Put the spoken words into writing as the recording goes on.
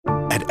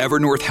At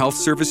Evernorth Health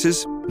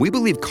Services, we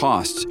believe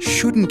costs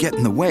shouldn't get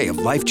in the way of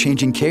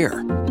life-changing care,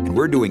 and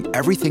we're doing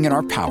everything in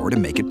our power to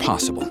make it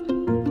possible.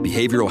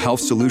 Behavioral health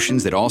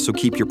solutions that also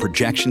keep your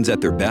projections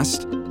at their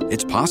best?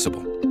 It's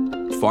possible.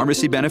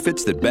 Pharmacy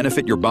benefits that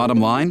benefit your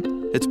bottom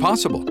line? It's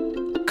possible.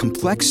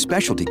 Complex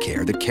specialty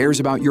care that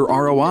cares about your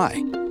ROI?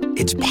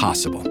 It's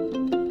possible.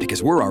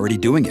 Because we're already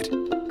doing it.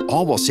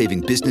 All while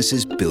saving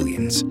businesses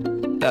billions.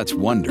 That's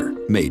Wonder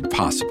made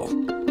possible.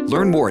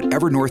 Learn more at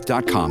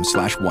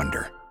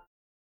evernorth.com/wonder.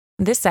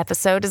 This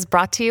episode is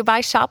brought to you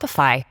by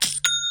Shopify.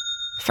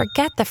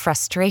 Forget the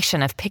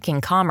frustration of picking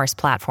commerce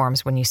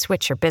platforms when you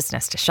switch your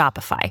business to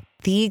Shopify,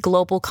 the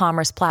global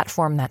commerce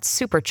platform that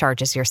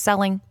supercharges your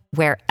selling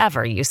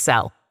wherever you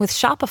sell. With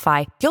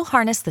Shopify, you'll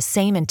harness the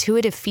same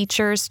intuitive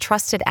features,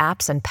 trusted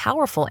apps, and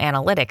powerful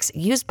analytics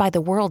used by the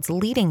world's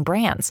leading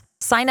brands.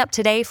 Sign up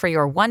today for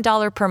your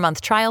 $1 per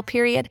month trial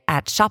period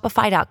at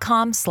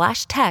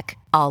shopify.com/tech,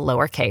 all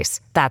lowercase.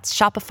 That's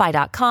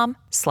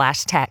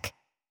shopify.com/tech.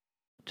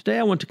 Today,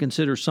 I want to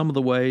consider some of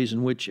the ways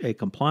in which a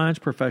compliance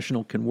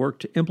professional can work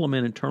to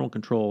implement internal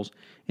controls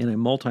in a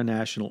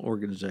multinational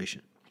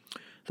organization.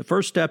 The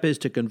first step is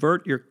to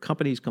convert your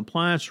company's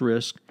compliance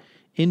risk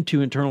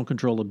into internal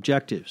control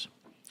objectives.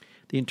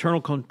 The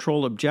internal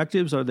control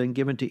objectives are then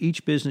given to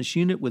each business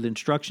unit with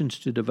instructions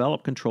to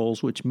develop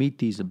controls which meet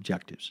these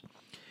objectives.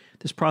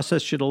 This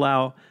process should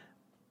allow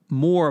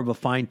more of a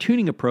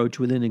fine-tuning approach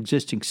within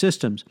existing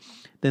systems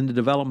than the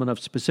development of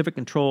specific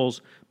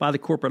controls by the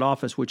corporate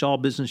office, which all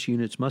business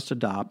units must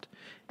adopt,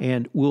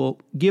 and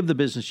will give the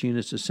business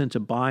units a sense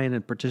of buy-in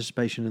and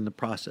participation in the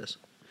process.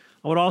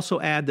 I would also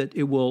add that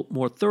it will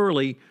more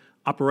thoroughly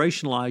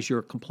operationalize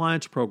your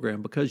compliance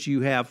program because you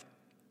have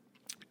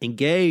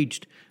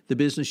engaged the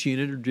business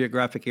unit or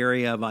geographic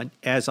area,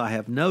 as I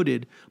have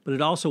noted, but it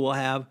also will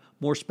have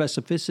more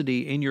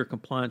specificity in your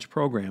compliance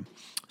program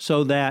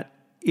so that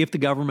if the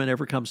government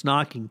ever comes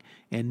knocking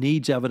and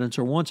needs evidence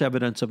or wants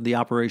evidence of the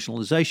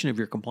operationalization of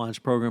your compliance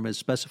program as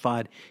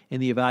specified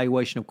in the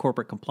Evaluation of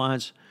Corporate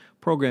Compliance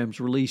Programs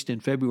released in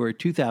February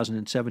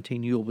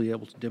 2017, you will be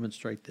able to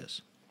demonstrate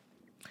this.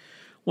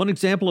 One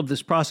example of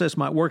this process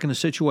might work in a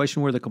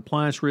situation where the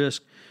compliance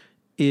risk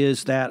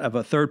is that of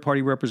a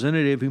third-party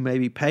representative who may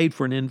be paid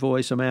for an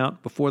invoice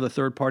amount before the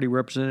third-party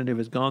representative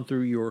has gone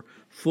through your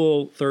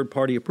full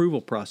third-party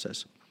approval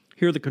process.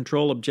 Here, the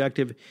control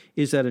objective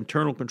is that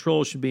internal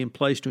controls should be in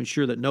place to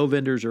ensure that no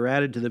vendors are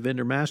added to the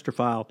vendor master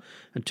file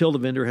until the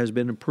vendor has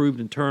been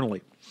approved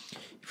internally.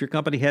 If your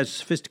company has a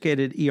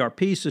sophisticated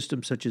ERP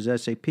system such as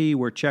SAP,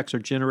 where checks are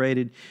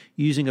generated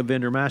using a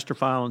vendor master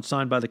file and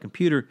signed by the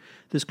computer,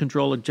 this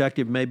control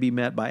objective may be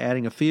met by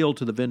adding a field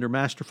to the vendor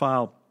master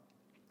file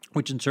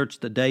which inserts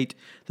the date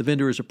the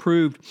vendor is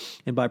approved,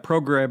 and by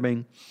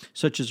programming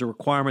such as a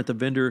requirement the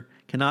vendor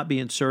cannot be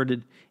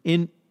inserted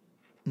in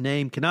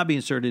name cannot be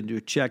inserted into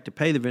a check to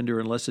pay the vendor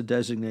unless the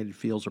designated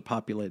fields are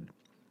populated.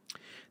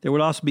 There would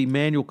also be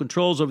manual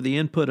controls over the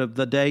input of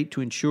the date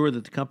to ensure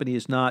that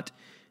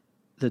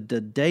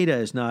the data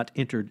is not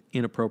entered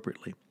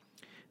inappropriately.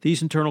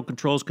 These internal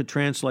controls could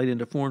translate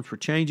into forms for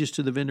changes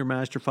to the vendor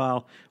master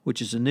file,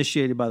 which is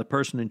initiated by the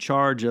person in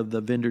charge of the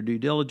vendor due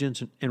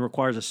diligence and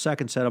requires a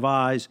second set of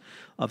eyes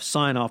of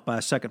sign-off by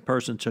a second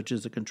person, such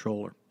as the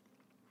controller.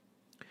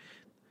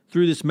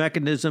 Through this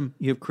mechanism,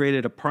 you have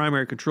created a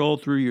primary control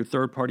through your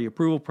third-party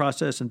approval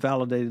process and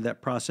validated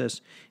that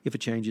process if a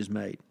change is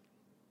made.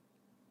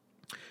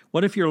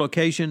 What if your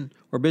location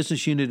or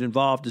business unit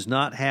involved does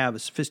not have a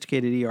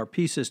sophisticated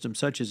ERP system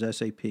such as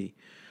SAP?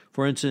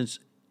 For instance,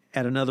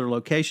 at another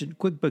location,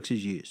 QuickBooks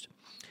is used.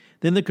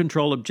 Then the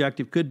control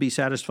objective could be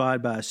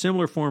satisfied by a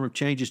similar form of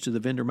changes to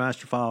the vendor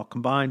master file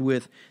combined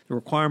with the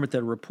requirement that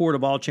a report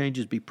of all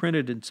changes be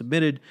printed and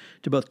submitted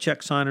to both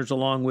check signers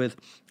along with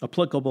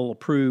applicable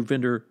approved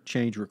vendor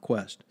change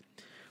request.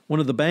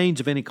 One of the banes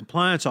of any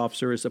compliance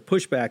officer is the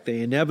pushback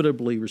they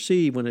inevitably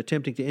receive when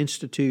attempting to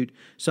institute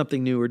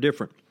something new or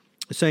different.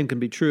 The same can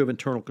be true of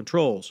internal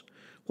controls.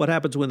 What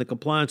happens when the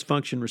compliance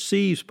function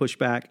receives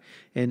pushback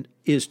and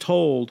is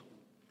told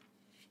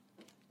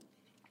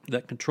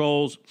that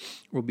controls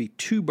will be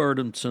too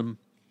burdensome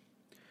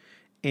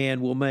and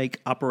will make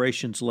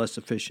operations less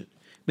efficient?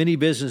 Many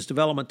business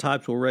development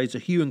types will raise a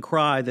hue and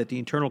cry that the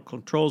internal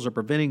controls are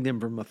preventing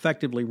them from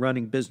effectively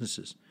running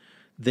businesses,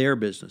 their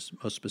business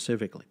most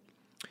specifically.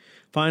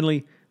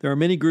 Finally, there are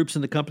many groups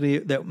in the company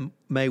that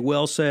may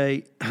well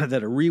say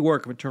that a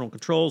rework of internal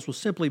controls will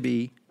simply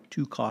be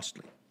too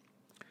costly.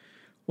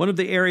 One of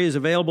the areas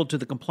available to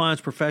the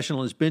compliance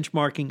professional is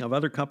benchmarking of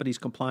other companies'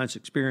 compliance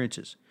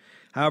experiences.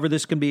 However,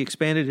 this can be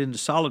expanded into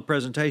solid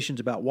presentations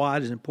about why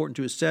it is important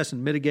to assess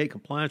and mitigate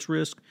compliance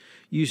risk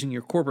using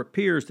your corporate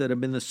peers that have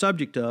been the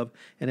subject of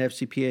an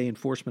FCPA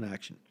enforcement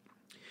action.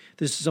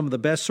 This is some of the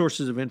best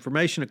sources of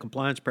information a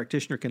compliance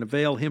practitioner can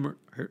avail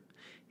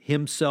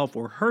himself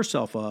or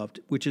herself of,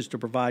 which is to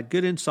provide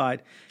good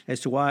insight as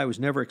to why it was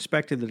never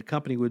expected that a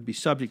company would be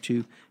subject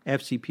to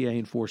FCPA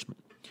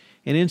enforcement,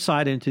 and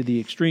insight into the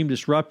extreme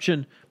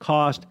disruption,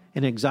 cost,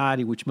 and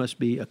anxiety which must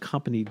be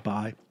accompanied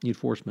by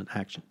enforcement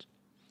actions.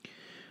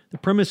 The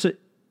premise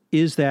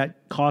is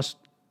that cost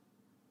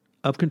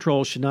of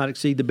control should not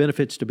exceed the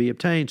benefits to be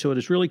obtained. So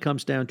it really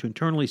comes down to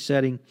internally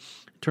selling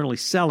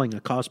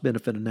a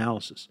cost-benefit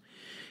analysis.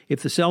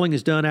 If the selling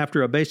is done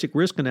after a basic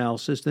risk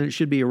analysis, then it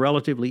should be a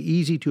relatively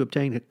easy to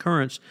obtain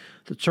occurrence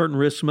that certain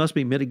risks must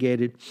be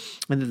mitigated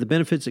and that the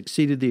benefits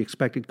exceeded the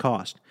expected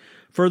cost.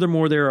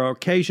 Furthermore, there are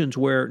occasions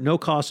where no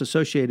costs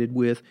associated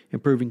with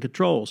improving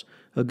controls.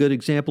 A good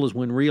example is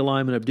when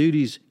realignment of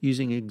duties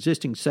using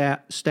existing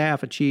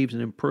staff achieves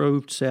an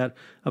improved set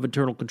of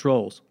internal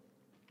controls.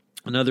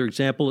 Another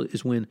example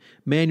is when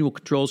manual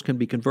controls can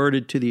be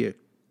converted to the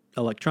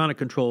electronic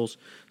controls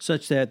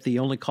such that the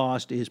only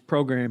cost is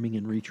programming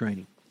and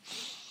retraining.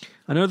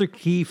 Another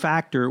key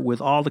factor with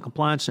all the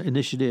compliance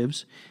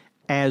initiatives,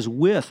 as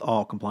with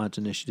all compliance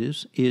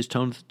initiatives, is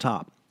tone at the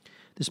top.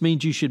 This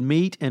means you should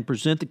meet and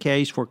present the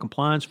case for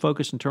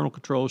compliance-focused internal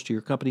controls to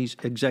your company's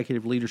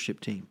executive leadership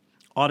team,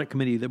 audit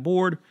committee of the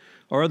board,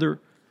 or other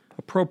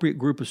appropriate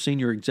group of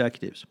senior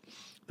executives.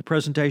 The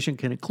presentation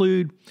can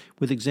include,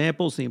 with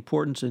examples, the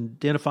importance in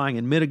identifying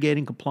and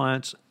mitigating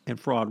compliance and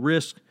fraud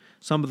risks.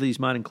 Some of these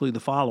might include the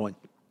following: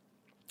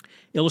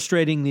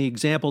 illustrating the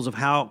examples of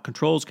how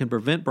controls can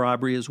prevent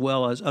bribery as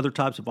well as other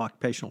types of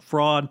occupational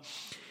fraud,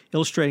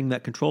 illustrating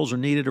that controls are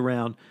needed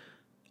around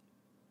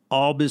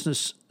all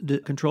business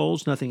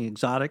controls, nothing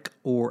exotic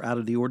or out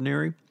of the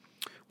ordinary.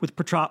 With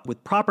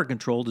proper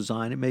control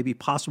design, it may be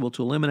possible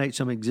to eliminate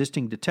some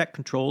existing detect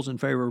controls in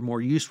favor of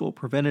more useful,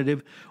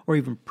 preventative, or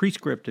even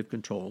prescriptive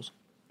controls.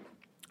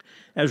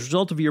 As a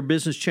result of your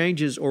business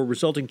changes or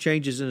resulting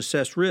changes in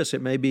assessed risk,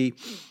 it may be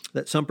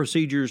that some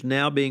procedures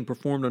now being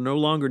performed are no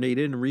longer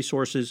needed and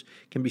resources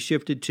can be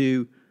shifted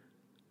to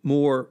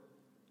more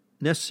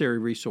necessary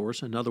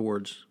resource. In other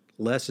words,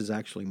 less is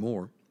actually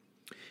more.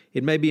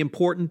 It may be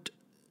important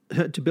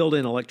to build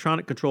in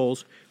electronic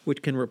controls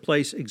which can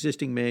replace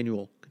existing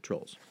manual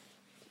controls.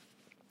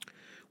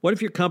 What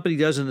if your company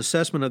does an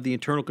assessment of the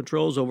internal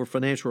controls over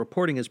financial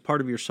reporting as part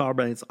of your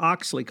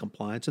Sarbanes-Oxley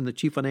compliance, and the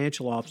chief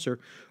financial officer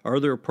or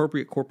other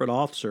appropriate corporate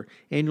officer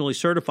annually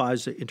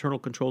certifies that internal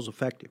controls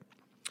effective?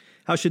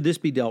 How should this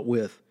be dealt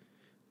with?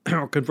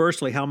 Or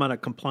conversely, how might a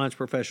compliance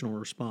professional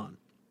respond?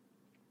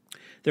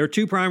 There are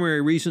two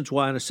primary reasons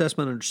why an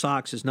assessment under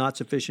SOX is not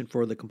sufficient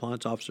for the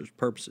compliance officer's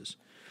purposes.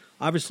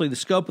 Obviously, the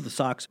scope of the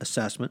SOX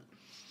assessment.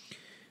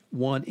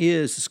 One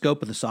is the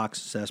scope of the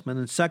SOX assessment,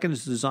 and second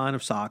is the design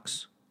of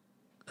SOX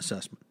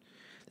assessment.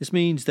 This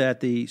means that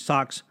the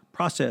SOX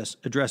process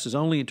addresses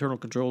only internal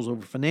controls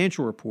over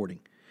financial reporting.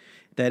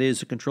 That is,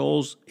 the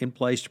controls in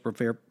place to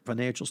prepare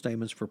financial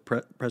statements for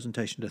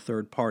presentation to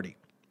third parties.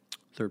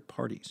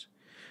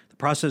 The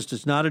process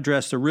does not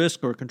address the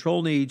risk or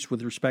control needs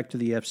with respect to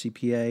the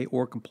FCPA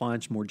or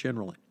compliance more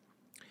generally.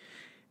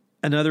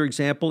 Another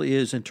example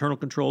is internal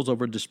controls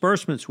over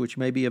disbursements, which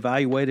may be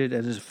evaluated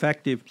as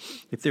effective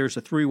if there's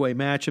a three-way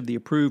match of the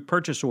approved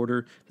purchase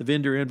order, the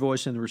vendor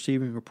invoice, and the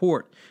receiving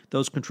report.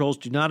 Those controls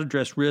do not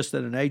address risk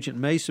that an agent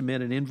may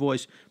submit an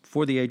invoice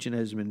before the agent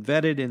has been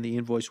vetted and the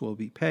invoice will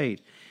be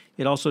paid.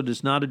 It also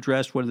does not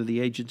address whether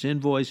the agent's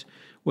invoice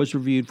was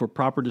reviewed for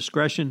proper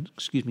description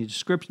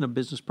of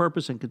business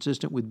purpose and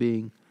consistent with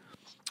being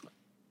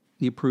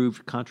the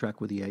approved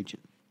contract with the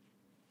agent.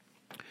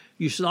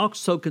 You should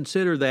also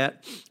consider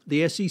that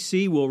the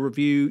SEC will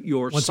review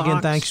your Once SOX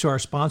again, thanks to our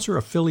sponsor,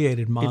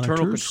 Affiliated Monitors,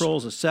 internal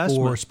controls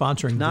assessment, for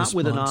sponsoring not this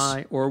with an month's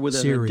eye or with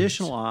series. an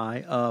additional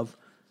eye of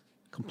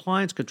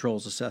compliance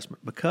controls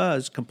assessment,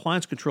 because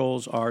compliance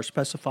controls are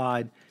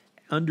specified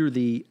under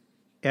the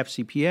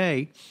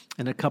FCPA,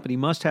 and a company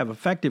must have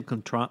effective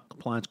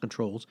compliance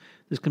controls.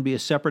 This can be a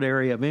separate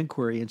area of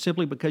inquiry, and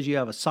simply because you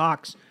have a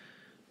SOX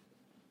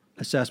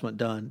assessment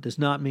done does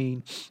not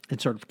mean,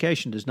 and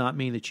certification does not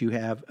mean that you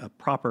have a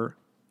proper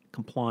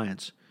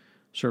compliance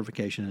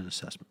certification and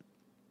assessment.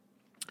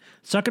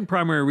 Second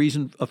primary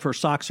reason for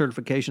SOX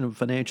certification of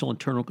financial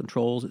internal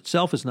controls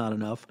itself is not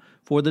enough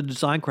for the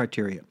design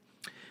criteria.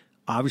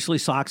 Obviously,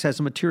 SOX has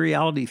a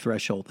materiality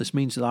threshold. This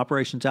means that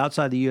operations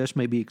outside the U.S.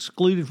 may be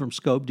excluded from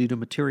scope due to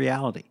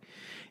materiality.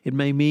 It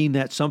may mean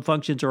that some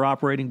functions are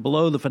operating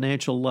below the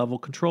financial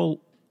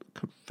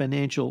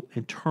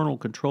internal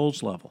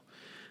controls level.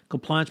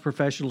 Compliance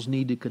professionals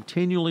need to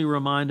continually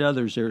remind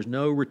others there is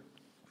no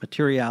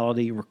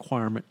materiality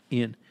requirement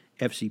in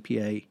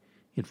FCPA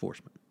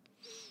enforcement.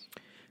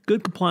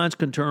 Good compliance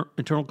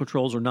internal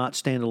controls are not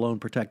standalone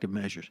protective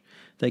measures.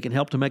 They can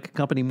help to make a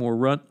company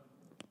run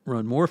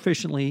more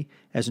efficiently,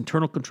 as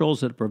internal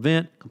controls that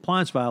prevent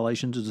compliance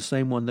violations is the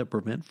same one that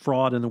prevent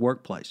fraud in the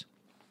workplace.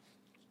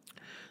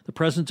 The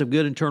presence of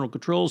good internal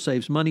controls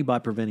saves money by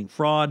preventing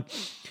fraud.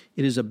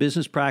 It is a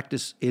business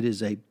practice. It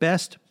is a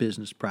best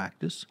business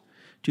practice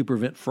to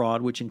prevent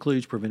fraud, which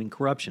includes preventing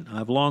corruption.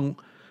 I've long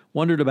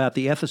wondered about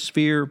the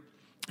Ethisphere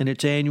and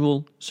its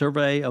annual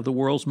survey of the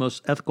world's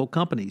most ethical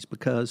companies,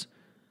 because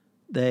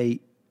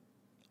they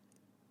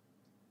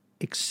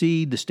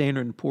exceed the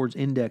Standard & Poor's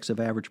index of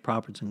average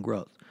profits and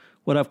growth.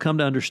 What I've come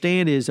to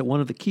understand is that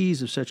one of the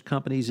keys of such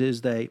companies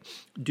is they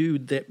do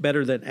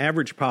better than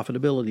average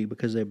profitability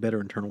because they have better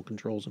internal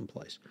controls in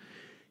place.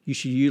 You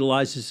should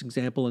utilize this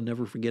example and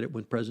never forget it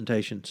when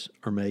presentations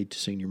are made to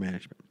senior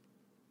management.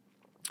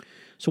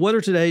 So what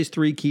are today's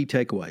 3 key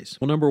takeaways?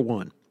 Well, number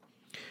 1,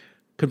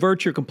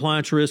 convert your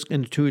compliance risk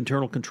into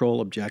internal control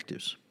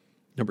objectives.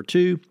 Number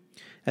 2,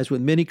 as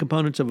with many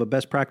components of a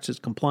best practices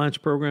compliance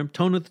program,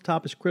 tone at the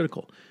top is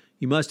critical.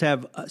 You must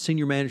have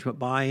senior management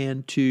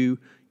buy-in to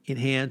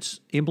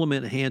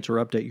implement, enhance,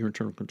 or update your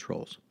internal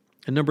controls.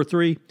 And number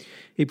 3,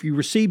 if you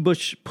receive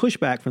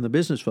pushback from the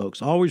business folks,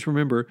 always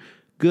remember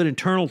good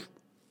internal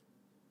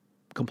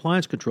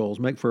compliance controls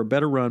make for a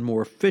better run,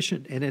 more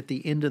efficient, and at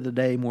the end of the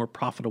day, more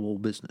profitable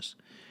business.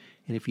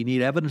 And if you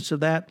need evidence of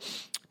that,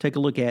 take a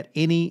look at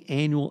any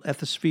annual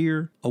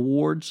Ethisphere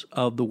awards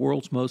of the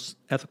world's most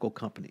ethical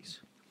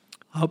companies.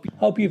 I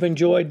hope you've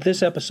enjoyed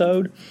this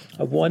episode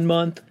of 1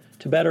 Month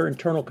to Better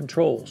Internal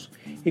Controls.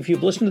 If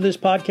you've listened to this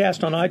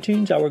podcast on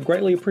iTunes, I would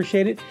greatly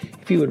appreciate it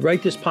if you would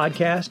rate this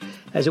podcast,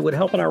 as it would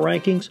help in our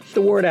rankings. Get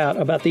the word out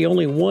about the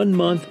only 1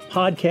 month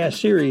podcast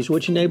series,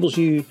 which enables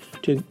you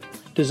to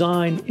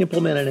design,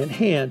 implement, and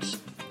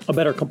enhance a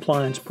better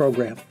compliance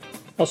program.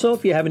 Also,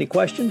 if you have any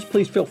questions,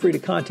 please feel free to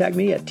contact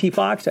me at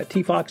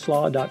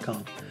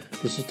tfox@tfoxlaw.com.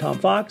 This is Tom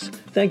Fox.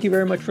 Thank you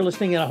very much for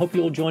listening, and I hope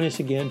you'll join us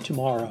again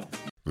tomorrow.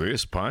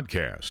 This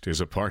podcast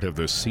is a part of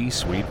the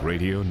C-Suite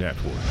Radio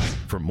Network.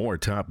 For more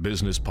top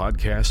business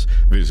podcasts,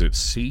 visit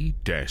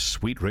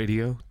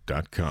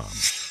c-suiteradio.com.